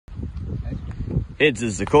Heads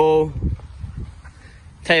is the call.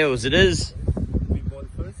 Tails it is.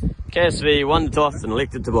 KSV won the toss and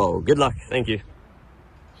elected to bowl. Good luck. Thank you.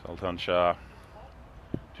 Sultan Shah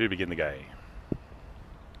to begin the game.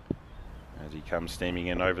 As he comes steaming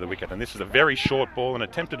in over the wicket. And this is a very short ball, an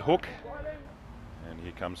attempted hook. And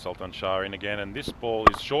here comes Sultan Shah in again. And this ball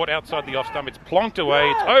is short outside the off stump. It's plonked away.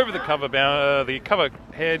 It's over the cover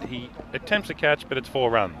head. He attempts a catch, but it's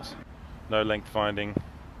 4 runs. No length finding.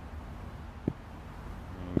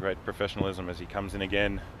 And great professionalism as he comes in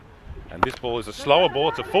again. And this ball is a slower ball.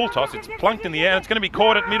 It's a full toss. It's plunked in the air. It's going to be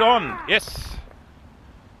caught at mid-on. Yes.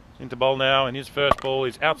 Into bowl now, and his first ball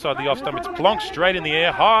is outside the off stump. It's plonked straight in the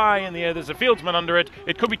air, high in the air. There's a fieldsman under it.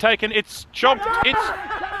 It could be taken. It's chopped.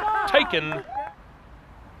 It's taken.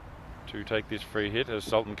 To take this free hit as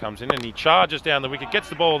Sultan comes in and he charges down the wicket, gets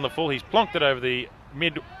the ball in the full. He's plonked it over the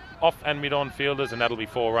off and mid-on fielders, and that'll be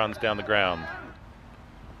 4 runs down the ground.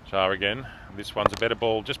 Shah again. This one's a better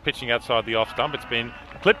ball, just pitching outside the off stump. It's been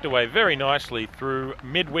clipped away very nicely through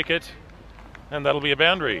mid-wicket, and that'll be a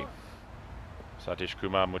boundary. Satish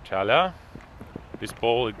Kumar Mutala. This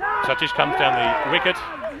ball, Satish comes down the wicket.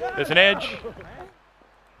 There's an edge.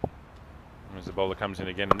 As the bowler comes in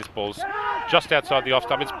again, and this ball's just outside the off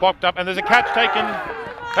stump. It's blocked up, and there's a catch taken.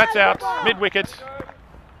 That's out, mid-wicket.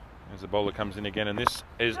 As the bowler comes in again, and this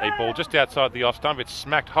is a ball just outside the off stump. It's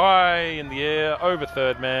smacked high in the air over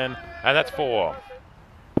third man, and that's 4.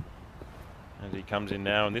 As he comes in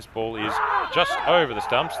now, and this ball is just over the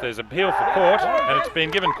stumps. There's a appeal for caught, and it's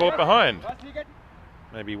been given caught behind.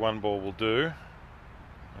 Maybe 1 ball will do.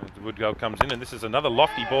 As the Woodgull comes in, and this is another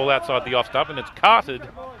lofty ball outside the off stump, and it's carted.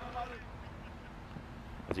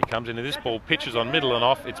 As he comes into this ball, pitches on middle and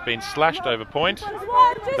off. It's been slashed over point.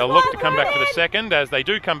 They'll look to come back for the second. As they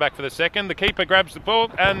do come back for the second, the keeper grabs the ball,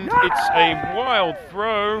 and it's a wild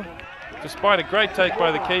throw. Despite a great take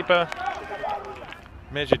by the keeper.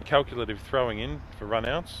 Measured calculative throwing in for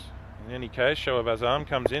run-outs. In any case, Shoaib Azam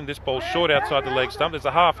comes in. This ball's short outside the leg stump. There's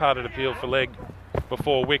a half-hearted appeal for leg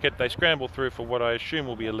before wicket. They scramble through for what I assume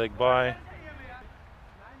will be a leg by.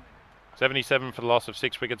 77 for the loss of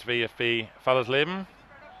 6 wickets, VFB Fallersleben.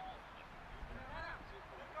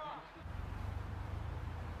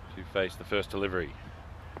 To face the first delivery.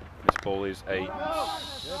 This ball is a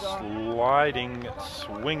sliding,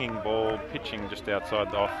 swinging ball, pitching just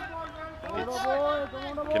outside the off.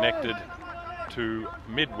 It's connected to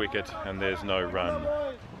mid-wicket, and there's no run.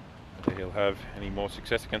 Whether he'll have any more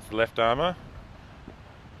success against the left armour.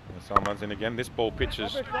 Salman's in again. This ball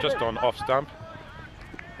pitches just on off stump,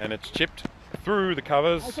 and it's chipped through the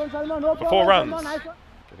covers for 4 runs.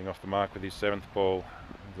 Getting off the mark with his 7th ball.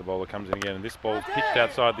 The bowler comes in again, and this ball's pitched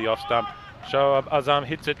outside the off stump. Shoaib Azam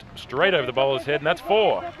hits it straight over the bowler's head, and that's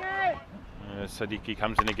 4. Siddiqui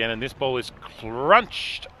comes in again, and this ball is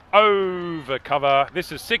crunched over cover.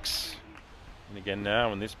 This is 6. And again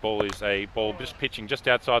now, and this ball is a ball just pitching just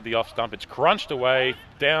outside the off stump. It's crunched away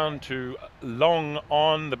down to long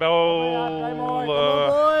on. The bowler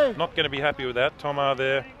not going to be happy with that. Tomar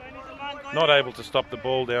there, not able to stop the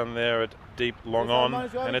ball down there at deep long on,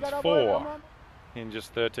 and it's 4 in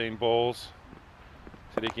just 13 balls.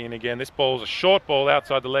 Siddiqui in again. This ball's a short ball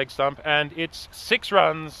outside the leg stump, and it's 6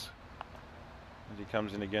 runs. As he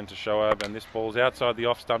comes in again to Shoaib, and this ball's outside the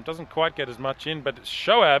off stump. Doesn't quite get as much in, but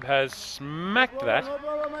Shoaib has smacked that.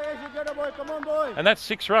 And that's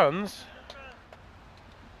 6 runs.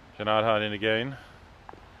 Janardhan in again.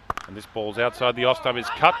 And this ball's outside the off stump. It's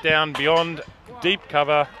cut down beyond deep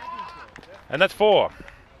cover. And that's 4.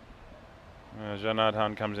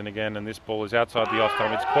 Janardhan comes in again, and this ball is outside the off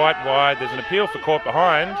stump. It's quite wide. There's an appeal for caught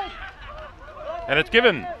behind. And it's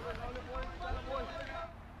given.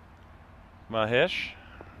 Mahesh.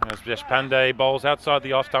 As Deshpande bowls outside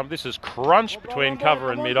the off stump. This is crunched between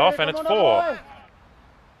cover and mid-off, and it's 4.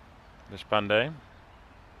 Deshpande.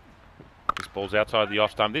 This ball's outside the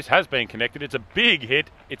off stump. This has been connected. It's a big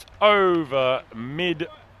hit. It's over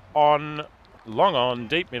mid-on, long on,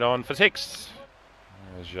 deep mid-on for 6.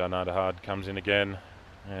 As Janardhan comes in again,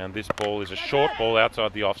 and this ball is a short ball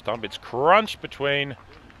outside the off stump. It's crunched between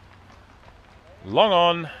long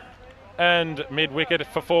on and mid-wicket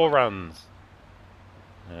for 4 runs.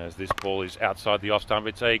 As this ball is outside the off stump,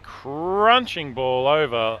 it's a crunching ball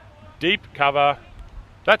over deep cover.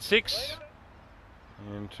 That's 6.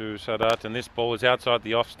 Into Sadat, and this ball is outside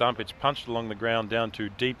the off stump. It's punched along the ground down to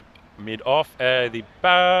deep mid-off.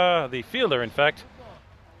 The fielder, in fact.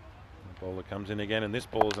 The bowler comes in again, and this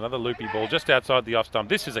ball is another loopy ball just outside the off stump.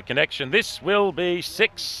 This is a connection. This will be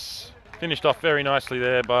 6. Finished off very nicely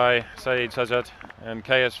there by Saeed Sajat, and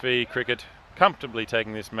KSV Cricket comfortably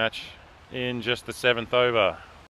taking this match in just the 7th over.